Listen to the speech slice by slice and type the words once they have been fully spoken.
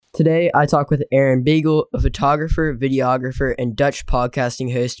Today, I talk with Aaron Bagel, a photographer, videographer, and Dutch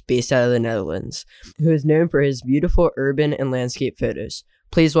podcasting host based out of the Netherlands, who is known for his beautiful urban and landscape photos.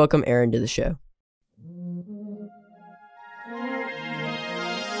 Please welcome Aaron to the show.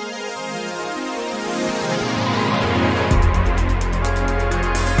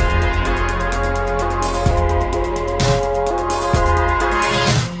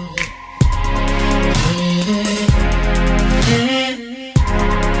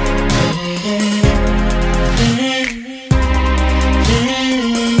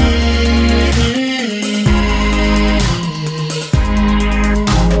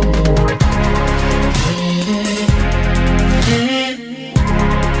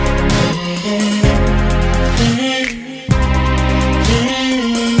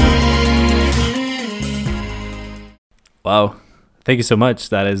 Wow. Thank you so much.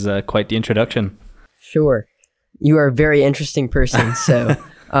 That is quite the introduction. Sure. You are a very interesting person, so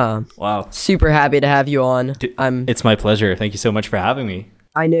Wow. super happy to have you on. It's my pleasure. Thank you so much for having me.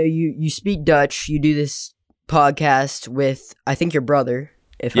 I know you speak Dutch. You do this podcast with, I think, your brother.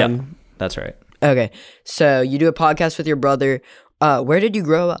 That's right. Okay. So you do a podcast with your brother. Where did you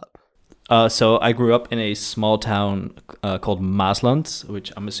grow up? So I grew up in a small town called Maasland,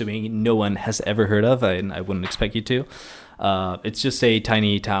 which I'm assuming no one has ever heard of, and I wouldn't expect you to. It's just a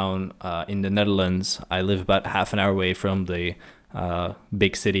tiny town in the Netherlands. I live about half an hour away from the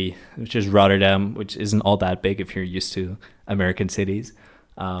big city, which is Rotterdam, which isn't all that big if you're used to American cities.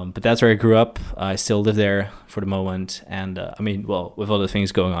 But that's where I grew up. I still live there for the moment. And with all the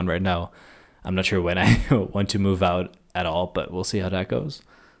things going on right now, I'm not sure when I want to move out at all, but we'll see how that goes.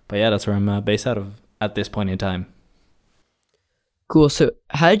 But yeah, that's where I'm based out of at this point in time. Cool. So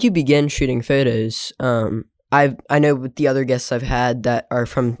how did you begin shooting photos? I know with the other guests I've had that are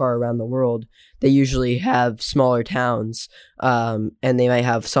from far around the world, they usually have smaller towns, and they might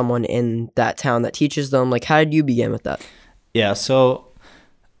have someone in that town that teaches them. Like, how did you begin with that? Yeah, so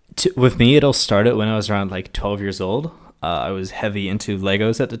with me, it all started when I was around like 12 years old. I was heavy into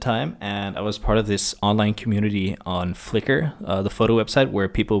Legos at the time, and I was part of this online community on Flickr, the photo website where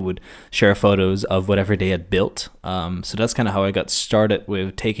people would share photos of whatever they had built. So that's kind of how I got started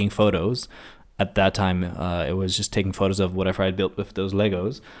with taking photos. At that time, it was just taking photos of whatever I built with those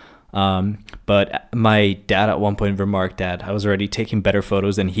Legos. But my dad at one point remarked that I was already taking better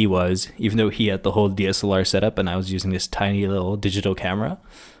photos than he was, even though he had the whole DSLR setup and I was using this tiny little digital camera.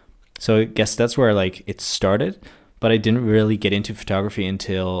 So I guess that's where it started. But I didn't really get into photography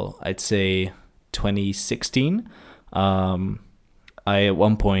until I'd say 2016. At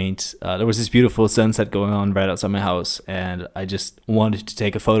one point, there was this beautiful sunset going on right outside my house, and I just wanted to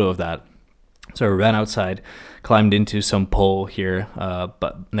take a photo of that. So I ran outside, climbed into some pole here,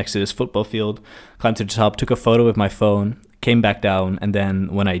 but next to this football field, climbed to the top, took a photo with my phone, came back down, and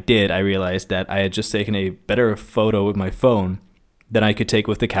then when I did, I realized that I had just taken a better photo with my phone than I could take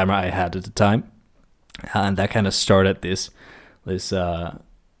with the camera I had at the time. And that kind of started this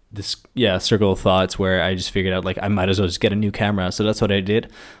circle of thoughts where I just figured out I might as well just get a new camera. So that's what I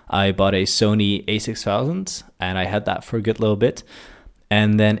did. I bought a Sony a6000 and I had that for a good little bit.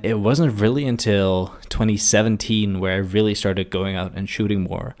 And then it wasn't really until 2017 where I really started going out and shooting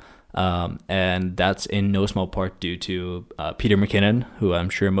more. And that's in no small part due to Peter McKinnon, who I'm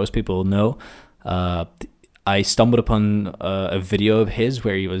sure most people know. I stumbled upon a video of his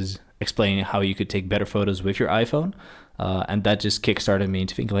where he was explaining how you could take better photos with your iPhone. And that just kickstarted me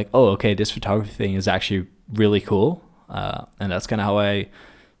into thinking this photography thing is actually really cool. And that's kind of how I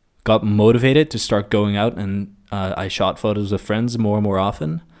got motivated to start going out, and I shot photos of friends more and more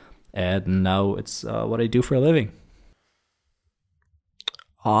often. And now it's what I do for a living.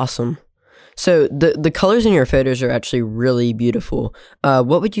 Awesome. So the colors in your photos are actually really beautiful.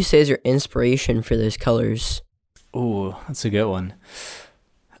 What would you say is your inspiration for those colors? Ooh, that's a good one.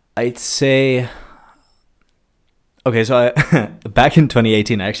 I'd say, okay, so back in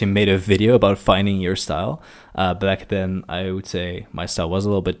 2018, I actually made a video about finding your style. Back then, I would say my style was a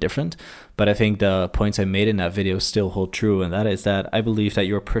little bit different, but I think the points I made in that video still hold true, and that is that I believe that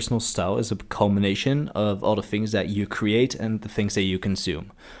your personal style is a culmination of all the things that you create and the things that you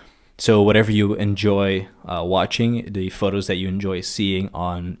consume. So whatever you enjoy watching, the photos that you enjoy seeing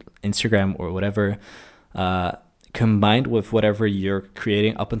on Instagram or whatever, combined with whatever you're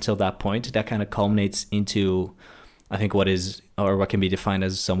creating up until that point, that kind of culminates into, I think, what can be defined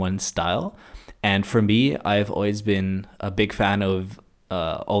as someone's style. And for me, I've always been a big fan of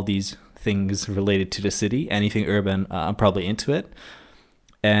all these things related to the city. Anything urban, I'm probably into it.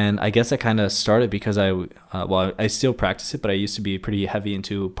 And I guess I kind of started because I still practice it, but I used to be pretty heavy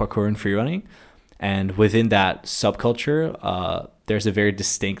into parkour and free running. And within that subculture, there's a very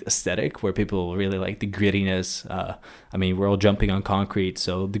distinct aesthetic where people really like the grittiness. I mean, we're all jumping on concrete,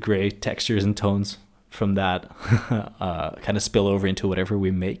 so the gray textures and tones from that kind of spill over into whatever we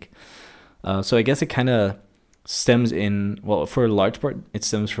make. So I guess it kind of stems for a large part, it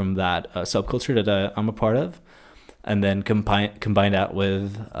stems from that subculture that I'm a part of. And then combine that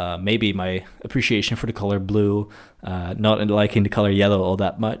with maybe my appreciation for the color blue, not liking the color yellow all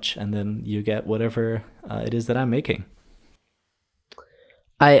that much, and then you get whatever it is that I'm making.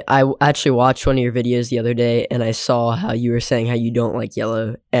 I actually watched one of your videos the other day, and I saw how you were saying how you don't like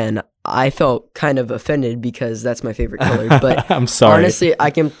yellow, and I felt kind of offended because that's my favorite color. But I'm sorry. Honestly,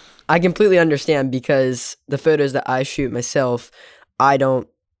 I completely understand, because the photos that I shoot myself, I don't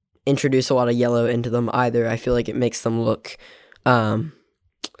introduce a lot of yellow into them either. I feel like it makes them look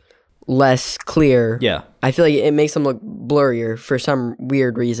less clear. Yeah. I feel like it makes them look blurrier for some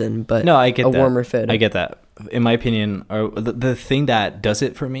weird reason, but no, I get a that. warmer photo. I get that. In my opinion, or the thing that does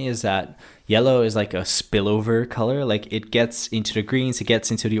it for me is that yellow is like a spillover color. Like it gets into the greens, it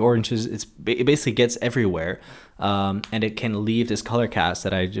gets into the oranges. It basically gets everywhere. And it can leave this color cast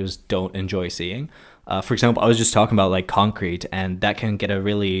that I just don't enjoy seeing. For example, I was just talking about like concrete, and that can get a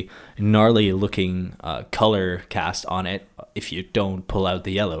really gnarly looking color cast on it if you don't pull out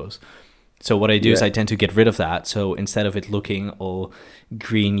the yellows. So what I do is I tend to get rid of that. So instead of it looking all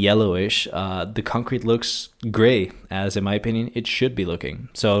green yellowish, the concrete looks gray, as in my opinion it should be looking.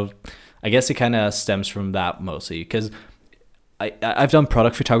 So I guess it kind of stems from that mostly, because I've done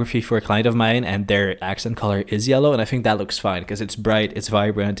product photography for a client of mine, and their accent color is yellow, and I think that looks fine because it's bright, it's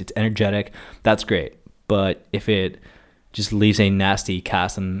vibrant, it's energetic. That's great. But if it just leaves a nasty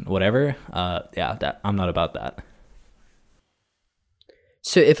cast and whatever, I'm not about that.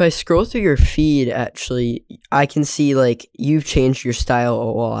 So if I scroll through your feed, actually, I can see like you've changed your style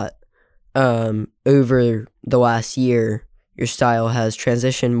a lot over the last year. Your style has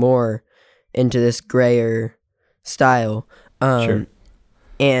transitioned more into this grayer style. Sure.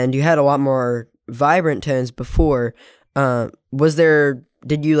 And you had a lot more vibrant tones before. Did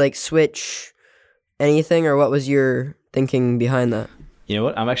you like switch anything, or what was your thinking behind that? You know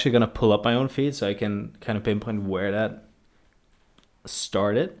what? I'm actually going to pull up my own feed so I can kind of pinpoint where that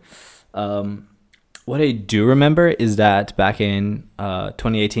started. What I do remember is that back in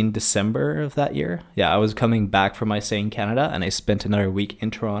 2018, December of that year, I was coming back from my stay in Canada, and I spent another week in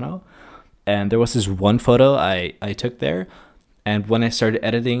Toronto. And there was this one photo I took there. And when I started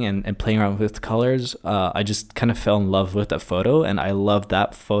editing and playing around with colors, I just kind of fell in love with that photo. And I loved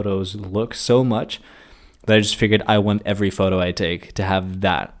that photo's look so much that I just figured I want every photo I take to have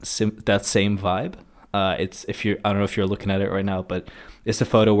that same vibe. I don't know if you're looking at it right now, but it's a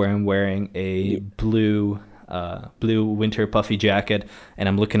photo where I'm wearing a blue winter puffy jacket, and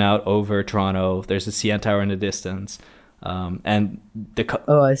I'm looking out over Toronto. There's the CN Tower in the distance. And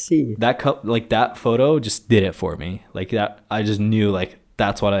I see that photo just did it for me. Like that, I just knew like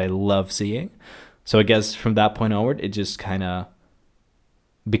that's what I love seeing. So I guess from that point onward, it just kind of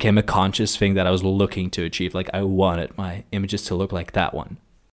became a conscious thing that I was looking to achieve. Like I wanted my images to look like that one.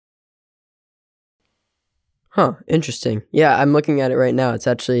 Huh, interesting. Yeah, I'm looking at it right now. It's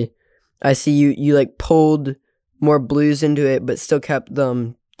actually, I see you like pulled more blues into it, but still kept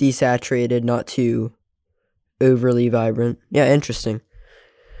them desaturated, not too overly vibrant. Yeah, interesting.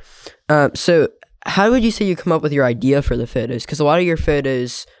 So how would you say you come up with your idea for the photos? Because a lot of your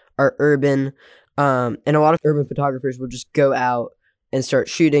photos are urban, and a lot of urban photographers will just go out and start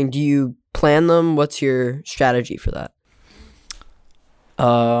shooting. Do you plan them? What's your strategy for that?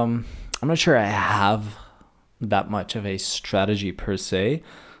 I'm not sure I have that much of a strategy per se.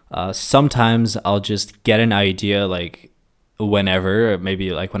 Sometimes I'll just get an idea like whenever,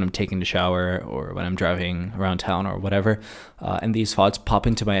 maybe like when I'm taking the shower or when I'm driving around town or whatever, and these thoughts pop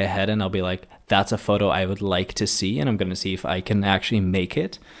into my head, and I'll be like, that's a photo I would like to see, and I'm going to see if I can actually make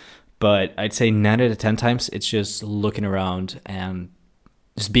it. But I'd say 9 out of 10 times it's just looking around and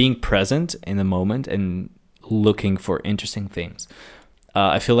just being present in the moment and looking for interesting things.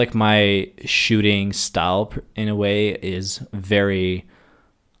 I feel like my shooting style in a way is very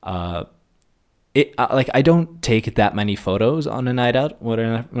I don't take that many photos on a night out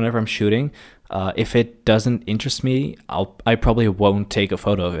whenever I'm shooting. If it doesn't interest me, I probably won't take a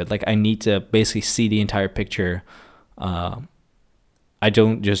photo of it. Like I need to basically see the entire picture. I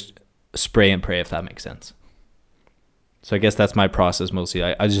don't just spray and pray, if that makes sense. So I guess that's my process mostly.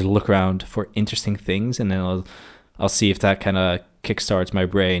 I just look around for interesting things, and then I'll see if that kind of kickstarts my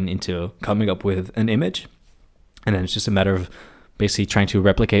brain into coming up with an image. And then it's just a matter of basically trying to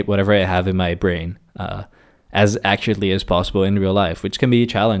replicate whatever I have in my brain as accurately as possible in real life, which can be a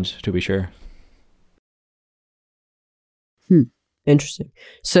challenge, to be sure. Interesting.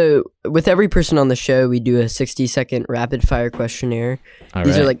 So with every person on the show, we do a 60-second rapid fire questionnaire. All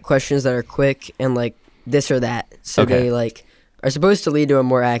These right. are like questions that are quick and like this or that. So Okay. they like are supposed to lead to a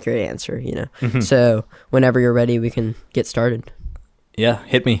more accurate answer, you know. Mhm. So whenever you're ready, we can get started. Yeah,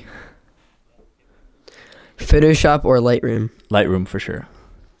 hit me. Photoshop or Lightroom? Lightroom for sure.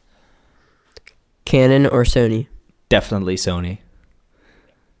 Canon or Sony? Definitely Sony.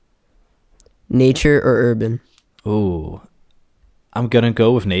 Nature or urban? Ooh, I'm gonna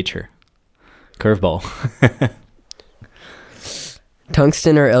go with nature. Curveball.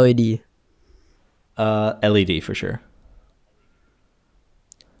 Tungsten or LED? LED for sure.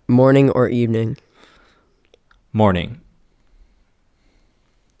 Morning or evening? Morning.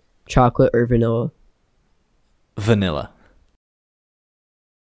 Chocolate or vanilla? Vanilla.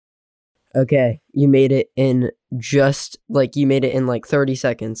 Okay, you made it in like 30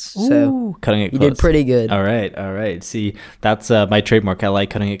 seconds. So Ooh, cutting it you close. did pretty good. All right. See, that's my trademark. I like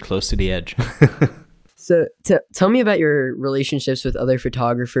cutting it close to the edge. So tell me about your relationships with other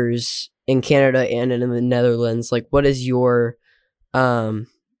photographers in Canada and in the Netherlands. Like, what is your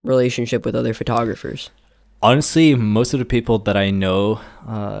relationship with other photographers? Honestly, most of the people that I know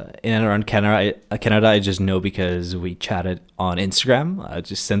in and around Canada, I just know because we chatted on Instagram. I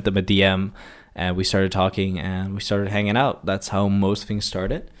just sent them a DM, and we started talking, and we started hanging out. That's how most things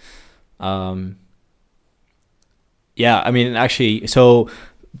started. Yeah, I mean, actually, so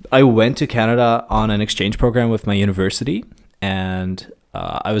I went to Canada on an exchange program with my university, and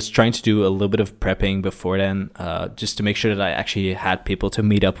I was trying to do a little bit of prepping before then, just to make sure that I actually had people to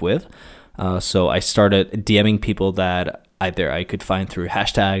meet up with. So I started DMing people that either I could find through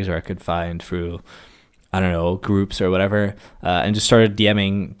hashtags or I could find through, I don't know, groups or whatever, and just started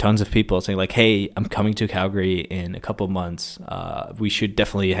DMing tons of people saying like, hey, I'm coming to Calgary in a couple of months. We should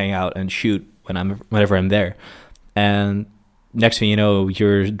definitely hang out and shoot whenever I'm there. And next thing you know,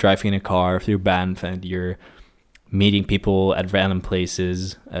 you're driving in a car through Banff and you're meeting people at random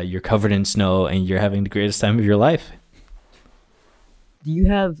places. You're covered in snow and you're having the greatest time of your life. Do you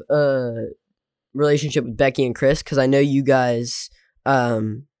have a relationship with Becky and Chris? Because I know you guys,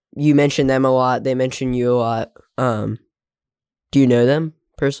 you mention them a lot. They mention you a lot. Do you know them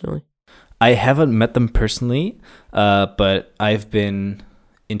personally? I haven't met them personally, but I've been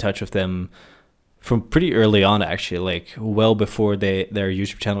in touch with them from pretty early on, actually, like well before their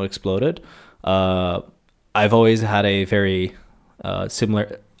YouTube channel exploded. I've always had a very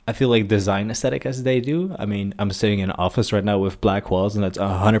similar, I feel like, design aesthetic as they do. I mean, I'm sitting in an office right now with black walls, and that's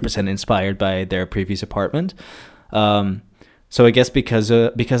 100% inspired by their previous apartment. So I guess because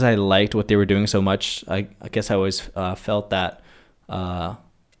I liked what they were doing so much, I guess I always felt that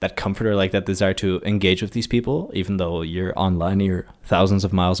that comfort or like that desire to engage with these people, even though you're online, you're thousands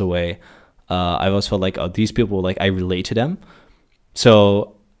of miles away. I always felt like, oh, these people, like I relate to them.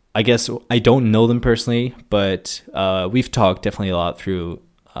 So I guess I don't know them personally, but we've talked definitely a lot through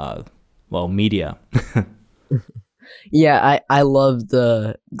media. Yeah, I love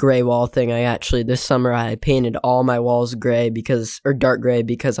the gray wall thing. This summer I painted all my walls gray or dark gray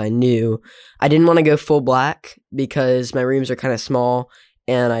because I knew I didn't want to go full black because my rooms are kind of small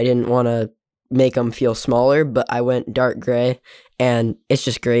and I didn't want to make them feel smaller, but I went dark gray and it's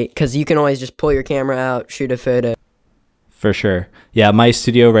just great because you can always just pull your camera out, shoot a photo. For sure. Yeah, my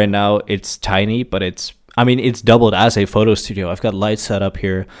studio right now, it's tiny, but it's doubled as a photo studio. I've got lights set up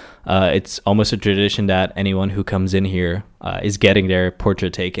here. It's almost a tradition that anyone who comes in here is getting their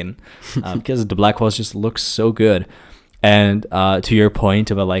portrait taken because the black walls just look so good. And to your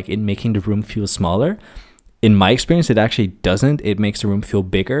point about like it making the room feel smaller, in my experience, it actually doesn't. It makes the room feel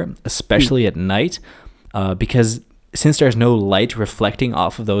bigger, especially at night, because since there's no light reflecting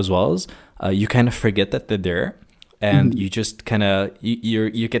off of those walls, you kind of forget that they're there. And you just kind of,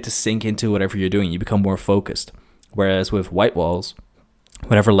 you get to sink into whatever you're doing. You become more focused. Whereas with white walls,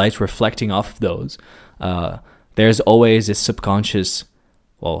 whenever light's reflecting off of those, there's always this subconscious,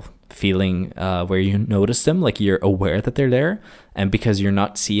 feeling where you notice them, like you're aware that they're there. And because you're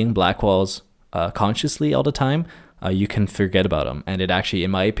not seeing black walls consciously all the time, you can forget about them. And it actually,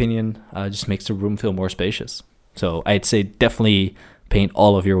 in my opinion, just makes the room feel more spacious. So I'd say definitely paint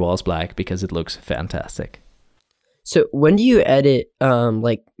all of your walls black because it looks fantastic. So when do you edit?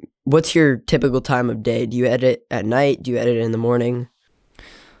 What's your typical time of day? Do you edit at night? Do you edit in the morning?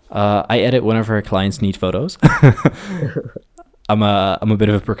 I edit whenever our clients need photos. I'm a bit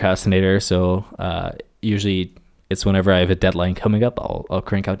of a procrastinator, so usually it's whenever I have a deadline coming up, I'll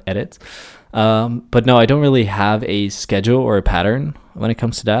crank out edits. But no, I don't really have a schedule or a pattern when it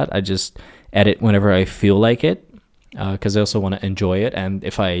comes to that. I just edit whenever I feel like it, because I also want to enjoy it. And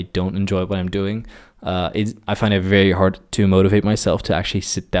if I don't enjoy what I'm doing, I find it very hard to motivate myself to actually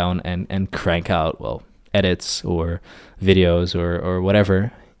sit down and crank out, well, edits or videos or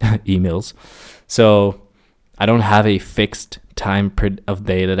whatever, emails. So I don't have a fixed time of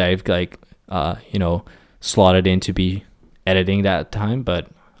day that I've like, slotted in to be editing that time, but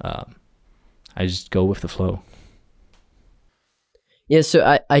I just go with the flow. Yeah,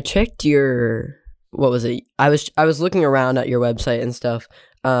 so I checked your, what was it? I was looking around at your website and stuff,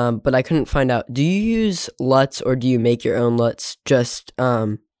 but I couldn't find out. Do you use LUTs or do you make your own LUTs? Just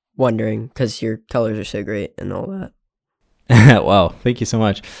wondering, because your colors are so great and all that. Wow, thank you so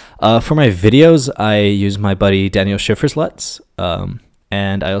much. For my videos, I use my buddy Daniel Schiffer's LUTs,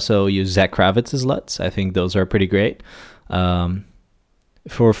 and I also use Zach Kravitz's LUTs. I think those are pretty great.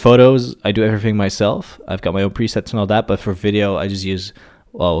 For photos, I do everything myself. I've got my own presets and all that, but for video, I just use,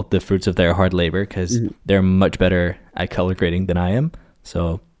 well, the fruits of their hard labor, because they're much better at color grading than I am.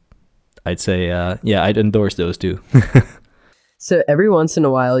 So I'd say, I'd endorse those two. So every once in a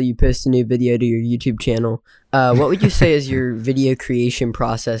while, you post a new video to your YouTube channel. What would you say is your video creation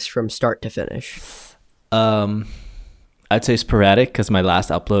process from start to finish? I'd say sporadic, because my last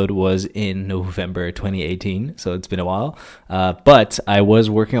upload was in November 2018, so it's been a while. But I was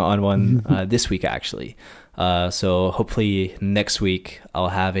working on one this week, actually. So hopefully next week I'll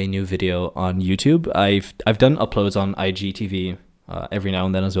have a new video on YouTube. I've done uploads on IGTV every now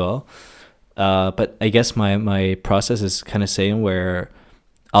and then as well. But I guess my process is kind of same, where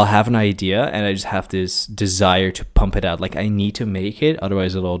I'll have an idea and I just have this desire to pump it out. Like, I need to make it,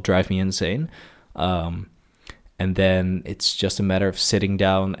 otherwise it'll drive me insane. And then it's just a matter of sitting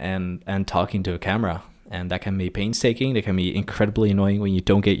down and talking to a camera. And that can be painstaking. That can be incredibly annoying when you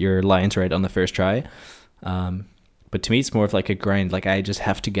don't get your lines right on the first try. But to me, it's more of like a grind. Like, I just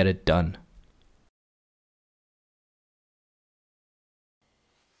have to get it done.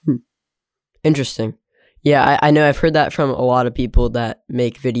 Interesting. Yeah, I know I've heard that from a lot of people that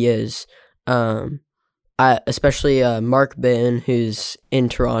make videos. Especially Mark Bain, who's in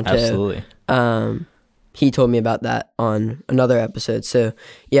Toronto. Absolutely. He told me about that on another episode. So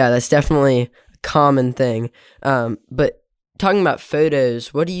yeah, that's definitely a common thing. But talking about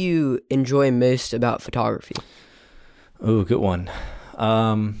photos, what do you enjoy most about photography? Oh, good one.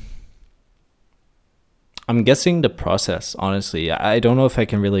 I'm guessing the process, honestly. I don't know if I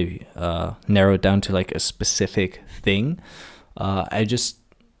can really narrow it down to like a specific thing. I just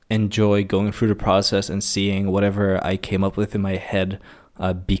enjoy going through the process and seeing whatever I came up with in my head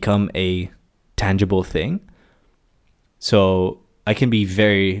become a tangible thing. So I can be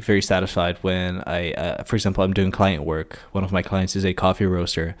very, very satisfied when for example, I'm doing client work. One of my clients is a coffee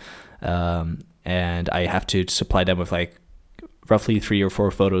roaster, and I have to supply them with like roughly 3 or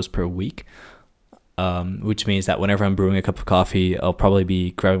 4 photos per week. Which means that whenever I'm brewing a cup of coffee, I'll probably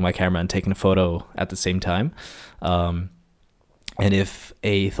be grabbing my camera and taking a photo at the same time. And if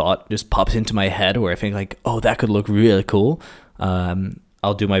a thought just pops into my head where I think like, oh, that could look really cool,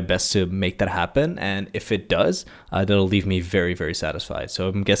 I'll do my best to make that happen. And if it does, that'll leave me very, very satisfied. So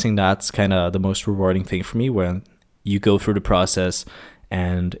I'm guessing that's kind of the most rewarding thing for me, when you go through the process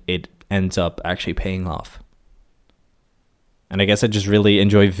and it ends up actually paying off. And I guess I just really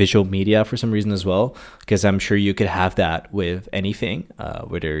enjoy visual media for some reason as well, because I'm sure you could have that with anything,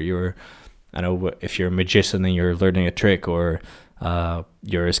 whether you're, I don't know, if you're a magician and you're learning a trick, or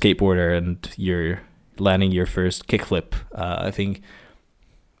you're a skateboarder and you're landing your first kickflip. I think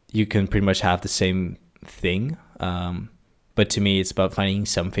you can pretty much have the same thing. But to me, it's about finding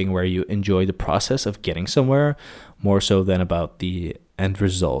something where you enjoy the process of getting somewhere more so than about the end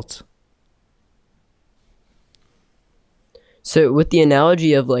result. So with the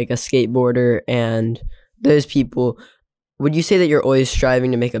analogy of like a skateboarder and those people, would you say that you're always striving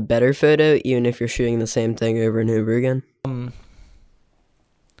to make a better photo, even if you're shooting the same thing over and over again? I'm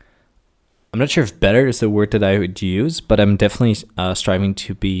not sure if better is the word that I would use, but I'm definitely striving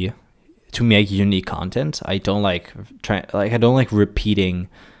to make unique content. I don't like repeating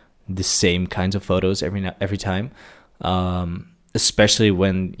the same kinds of photos every time, especially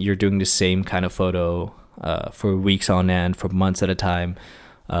when you're doing the same kind of photo for weeks on end, for months at a time.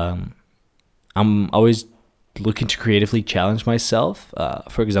 I'm always looking to creatively challenge myself.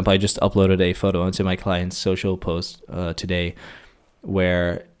 For example, I just uploaded a photo onto my client's social post today,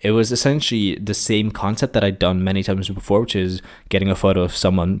 where it was essentially the same concept that I'd done many times before, which is getting a photo of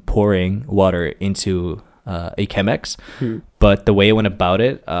someone pouring water into a Chemex. But the way I went about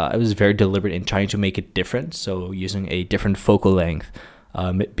it, I was very deliberate in trying to make it different. So using a different focal length,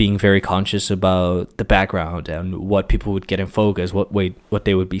 being very conscious about the background and what people would get in focus, what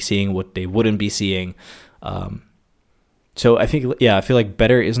they would be seeing, what they wouldn't be seeing. So I think, yeah, I feel like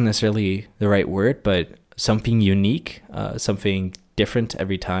better isn't necessarily the right word, but something unique, something different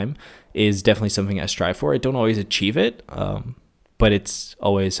every time is definitely something I strive for. I don't always achieve it, but it's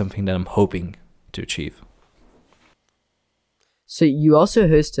always something that I'm hoping to achieve. So you also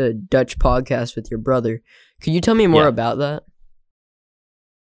host a Dutch podcast with your brother. Could you tell me more about that?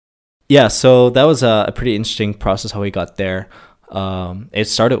 Yeah, so that was a pretty interesting process how we got there. It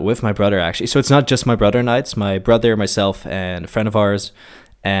started with my brother, actually. So it's not just my brother and I, it's my brother, myself, and a friend of ours.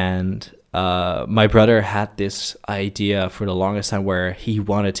 And my brother had this idea for the longest time where he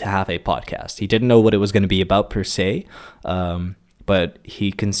wanted to have a podcast. He didn't know what it was going to be about per se, but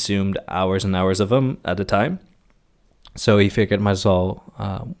he consumed hours and hours of them at a time. So he figured might as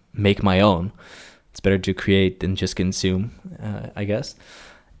well make my own. It's better to create than just consume, I guess.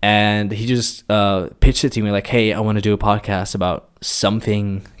 And he just pitched it to me like, hey, I want to do a podcast about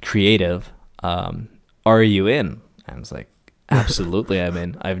something creative. Are you in? And I was like, absolutely, I'm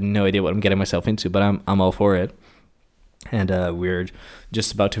in. I have no idea what I'm getting myself into, but I'm all for it. And we're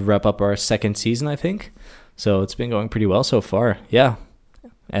just about to wrap up our second season, I think. So it's been going pretty well so far. Yeah.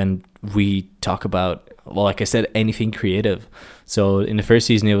 And we talk about, well, like I said, anything creative. So in the first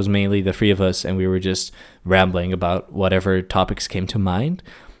season, it was mainly the three of us, and we were just rambling about whatever topics came to mind.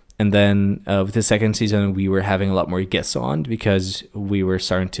 And then with the second season, we were having a lot more guests on because we were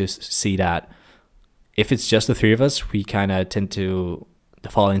starting to see that if it's just the three of us, we kind of tend to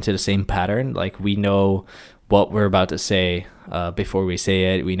fall into the same pattern. Like we know what we're about to say before we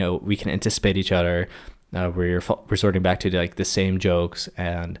say it. We know we can anticipate each other. We're resorting back to like the same jokes,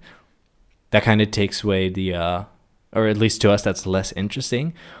 and that kind of takes away the, or at least to us, that's less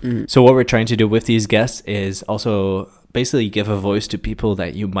interesting. So what we're trying to do with these guests is also basically give a voice to people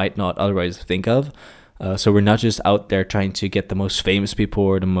that you might not otherwise think of. So we're not just out there trying to get the most famous people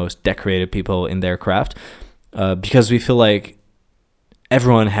or the most decorated people in their craft, because we feel like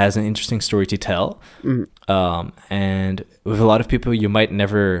everyone has an interesting story to tell. And with a lot of people, you might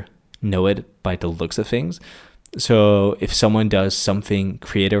never know it by the looks of things. So if someone does something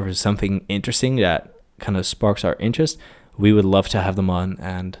creative or something interesting that kind of sparks our interest, we would love to have them on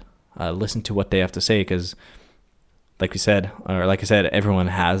and listen to what they have to say, because like I said, everyone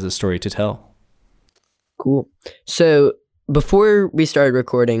has a story to tell. Cool. So before we started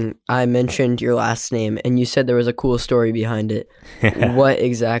recording, I mentioned your last name, and you said there was a cool story behind it. What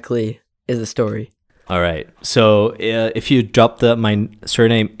exactly is the story? All right. So if you drop my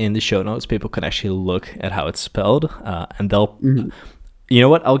surname in the show notes, people can actually look at how it's spelled, and they'll, you know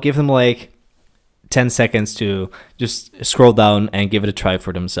what? I'll give them like 10 seconds to just scroll down and give it a try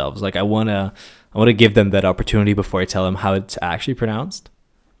for themselves. Like I want to give them that opportunity before I tell them how it's actually pronounced.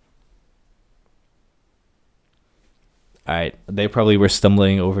 All right. They probably were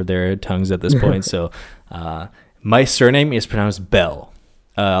stumbling over their tongues at this point. So my surname is pronounced Bell,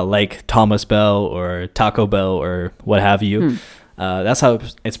 like Thomas Bell or Taco Bell or what have you. That's how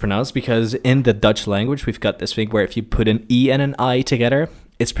it's pronounced, because in the Dutch language, we've got this thing where if you put an E and an I together,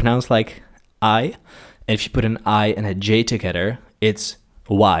 it's pronounced like I. And if you put an I and a J together, it's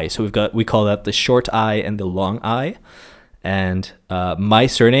Y. So we call that the short I and the long I. And my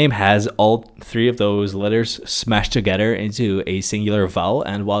surname has all three of those letters smashed together into a singular vowel.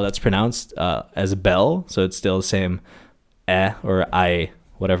 And while that's pronounced as Bell, so it's still the same or I,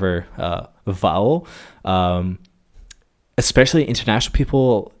 whatever vowel, especially international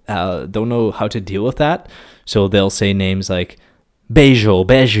people don't know how to deal with that. So they'll say names like Bejo,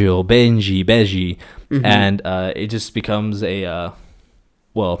 Bejo, Benji, Beji. And it just becomes an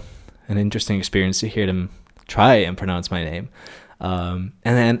interesting experience to hear them try and pronounce my name. And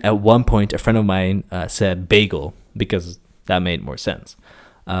then at one point, a friend of mine said bagel, because that made more sense.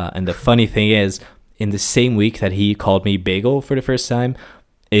 And the funny thing is, in the same week that he called me bagel for the first time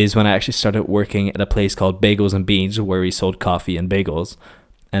is when I actually started working at a place called Bagels and Beans, where we sold coffee and bagels.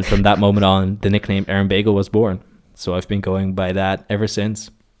 And from that moment on, the nickname Aaron Bagel was born. So I've been going by that ever since.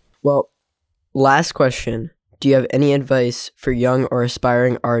 Well, last question. Do you have any advice for young or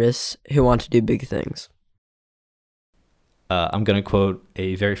aspiring artists who want to do big things? I'm going to quote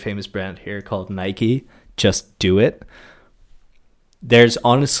a very famous brand here called Nike. Just do it. There's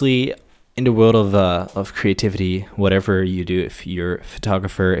honestly, in the world of creativity, whatever you do, if you're a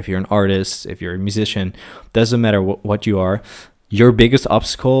photographer, if you're an artist, if you're a musician, doesn't matter what you are, your biggest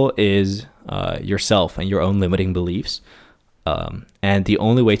obstacle is yourself and your own limiting beliefs. And the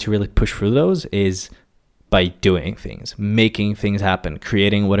only way to really push through those is by doing things, making things happen,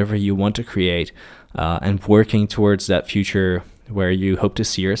 creating whatever you want to create, and working towards that future where you hope to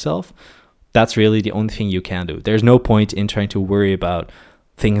see yourself. That's really the only thing you can do. There's no point in trying to worry about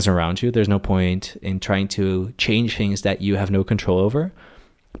things around you. There's no point in trying to change things that you have no control over.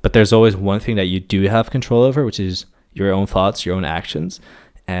 But there's always one thing that you do have control over, which is your own thoughts, your own actions.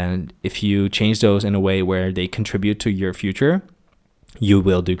 And if you change those in a way where they contribute to your future, you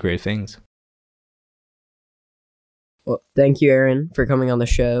will do great things. Well, thank you, Aaron, for coming on the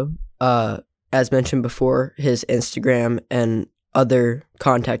show. As mentioned before, his Instagram and other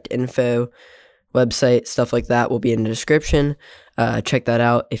contact info, website, stuff like that will be in the description. Check that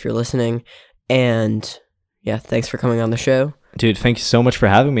out if you're listening. And yeah, thanks for coming on the show. Dude, thank you so much for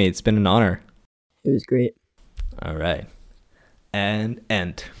having me. It's been an honor. It was great. All right. And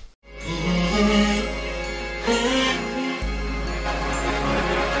end.